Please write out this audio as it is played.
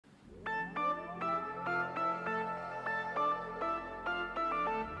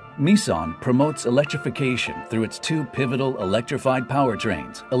Nissan promotes electrification through its two pivotal electrified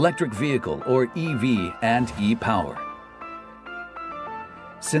powertrains, electric vehicle or EV and e-Power.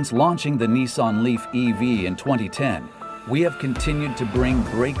 Since launching the Nissan Leaf EV in 2010, we have continued to bring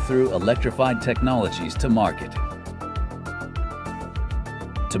breakthrough electrified technologies to market.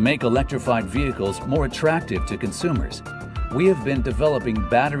 To make electrified vehicles more attractive to consumers, we have been developing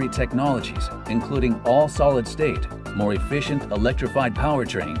battery technologies, including all-solid-state, more efficient electrified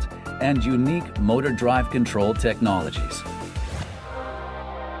powertrains, and unique motor drive control technologies.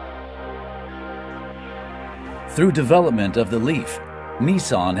 Through development of the Leaf,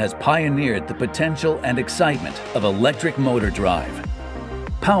 Nissan has pioneered the potential and excitement of electric motor drive.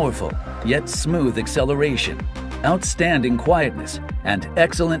 Powerful yet smooth acceleration, outstanding quietness, and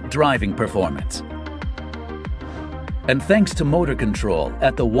excellent driving performance. And thanks to motor control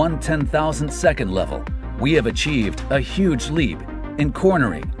at the 1/10,000th second level, we have achieved a huge leap in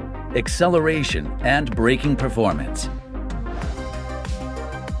cornering, acceleration, and braking performance.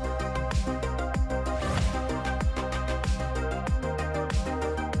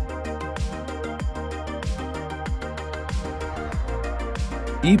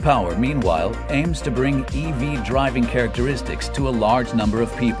 e-Power, meanwhile, aims to bring EV driving characteristics to a large number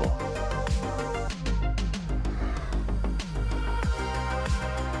of people.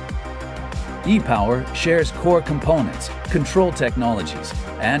 e-Power shares core components, control technologies,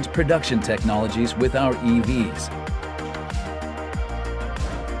 and production technologies with our EVs.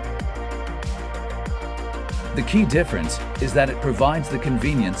 The key difference is that it provides the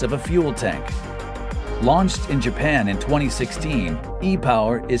convenience of a fuel tank. Launched in Japan in 2016,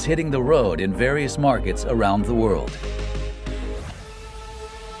 e-Power is hitting the road in various markets around the world.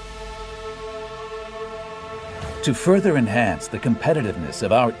 To further enhance the competitiveness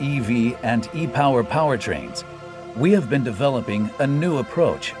of our EV and e-Power powertrains, we have been developing a new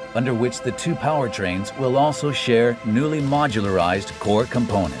approach under which the two powertrains will also share newly modularized core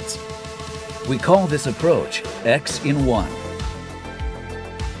components. We call this approach X in 1.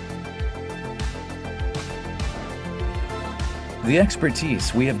 The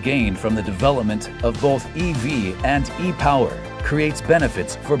expertise we have gained from the development of both EV and e-Power creates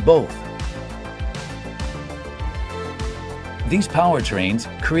benefits for both. These powertrains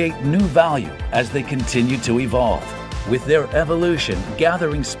create new value as they continue to evolve, with their evolution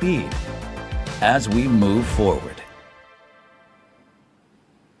gathering speed as we move forward.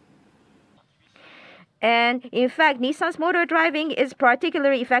 And in fact, Nissan's motor driving is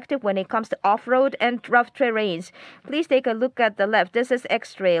particularly effective when it comes to off-road and rough terrains. Please take a look at the left. This is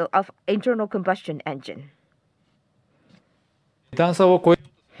X-trail of internal combustion engine.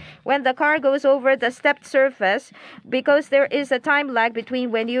 When the car goes over the stepped surface, because there is a time lag between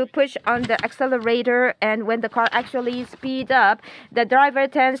when you push on the accelerator and when the car actually speeds up, the driver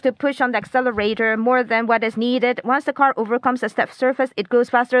tends to push on the accelerator more than what is needed. Once the car overcomes the stepped surface, it goes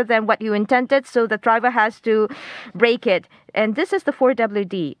faster than what you intended, so the driver has to brake it. And this is the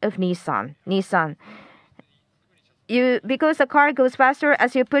 4WD of Nissan. Because the car goes faster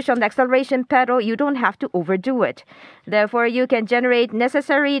as you push on the acceleration pedal, you don't have to overdo it. Therefore, you can generate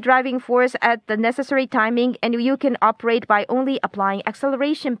necessary driving force at the necessary timing, and you can operate by only applying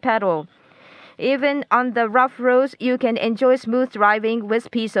acceleration pedal. Even on the rough roads, you can enjoy smooth driving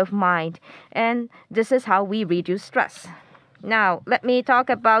with peace of mind. And this is how we reduce stress. Now, let me talk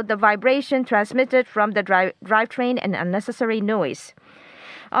about the vibration transmitted from the drivetrain and unnecessary noise.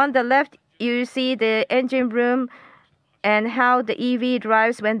 On the left, you see the engine room and how the EV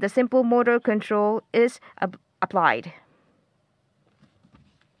drives when the simple motor control is applied.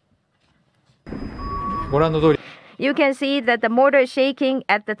 You can see that the motor is shaking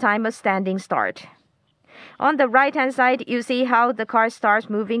at the time of standing start. On the right-hand side, you see how the car starts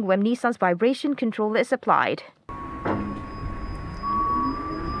moving when Nissan's vibration control is applied.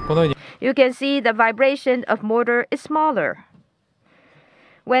 You can see the vibration of motor is smaller.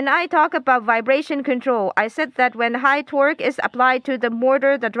 When I talk about vibration control, I said that when high torque is applied to the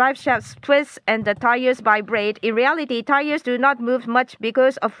motor, the drive shafts twist and the tires vibrate. In reality, tires do not move much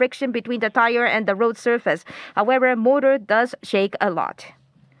because of friction between the tire and the road surface. However, motor does shake a lot.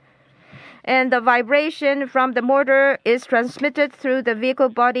 And the vibration from the motor is transmitted through the vehicle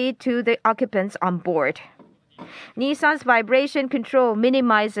body to the occupants on board. Nissan's vibration control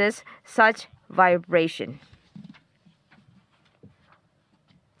minimizes such vibration.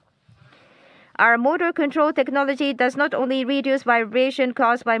 Our motor control technology does not only reduce vibration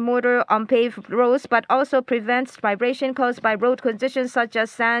caused by motor on paved roads, but also prevents vibration caused by road conditions such as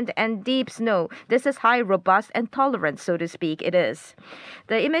sand and deep snow. This is high, robust, and tolerant, so to speak, it is.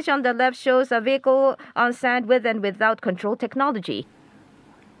 The image on the left shows a vehicle on sand with and without control technology.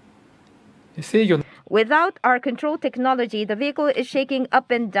 Without our control technology, the vehicle is shaking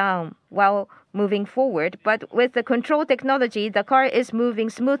up and down while moving forward, but with the control technology, the car is moving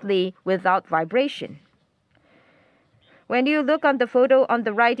smoothly without vibration. When you look on the photo on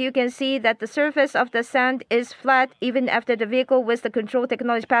the right, you can see that the surface of the sand is flat even after the vehicle with the control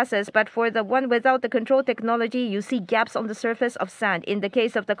technology passes, but for the one without the control technology, you see gaps on the surface of sand. In the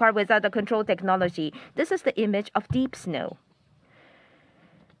case of the car without the control technology, this is the image of deep snow.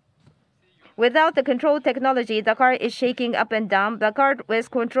 Without the control technology, the car is shaking up and down. The car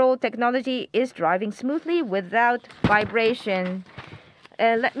with control technology is driving smoothly without vibration.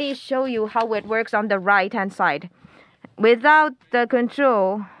 Let me show you how it works on the right-hand side. Without the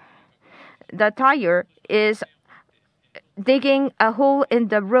control, the tire is digging a hole in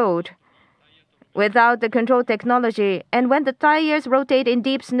the road without the control technology. And when the tires rotate in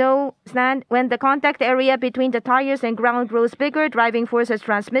deep snow, sand, when the contact area between the tires and ground grows bigger, driving force is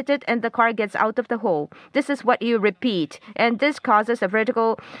transmitted and the car gets out of the hole. This is what you repeat. And this causes a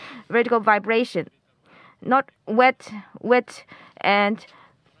vertical vibration. Not wet and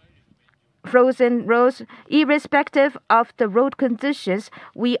frozen roads. Irrespective of the road conditions,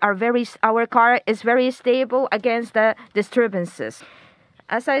 our car is very stable against the disturbances.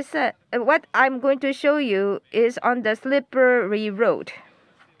 As I said, what I'm going to show you is on the slippery road.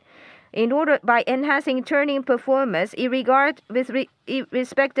 By enhancing turning performance,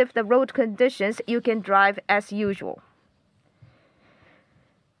 irrespective of the road conditions, you can drive as usual.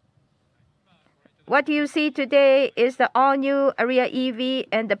 What you see today is the all-new Ariya EV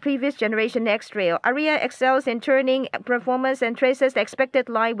and the previous generation X-Trail. Ariya excels in turning performance and traces the expected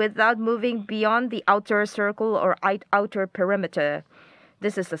line without moving beyond the outer circle or outer perimeter.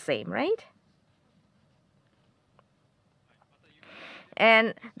 This is the same, right?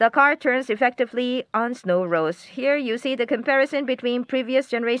 And the car turns effectively on snow roads. Here you see the comparison between previous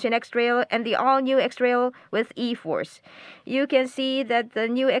generation X-Trail and the all-new X-Trail with E-Force. You can see that the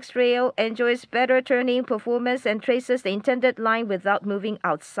new X-Trail enjoys better turning performance and traces the intended line without moving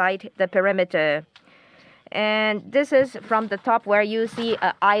outside the perimeter. And this is from the top where you see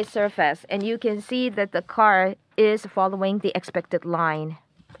an eye surface, and you can see that the car is following the expected line.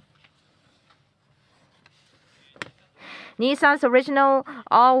 Nissan's original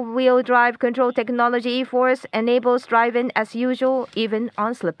all-wheel drive control technology E-Force enables driving as usual even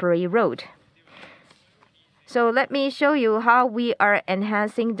on slippery road. So let me show you how we are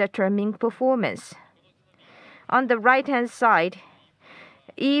enhancing the turning performance. On the right-hand side,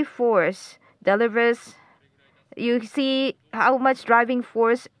 E-Force delivers. You see how much driving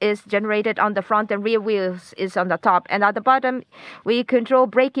force is generated on the front and rear wheels is on the top. And at the bottom, we control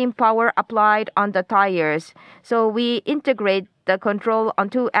braking power applied on the tires. So we integrate the control on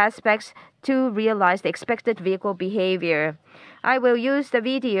two aspects to realize the expected vehicle behavior. I will use the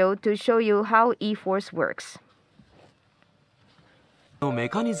video to show you how E-Force works.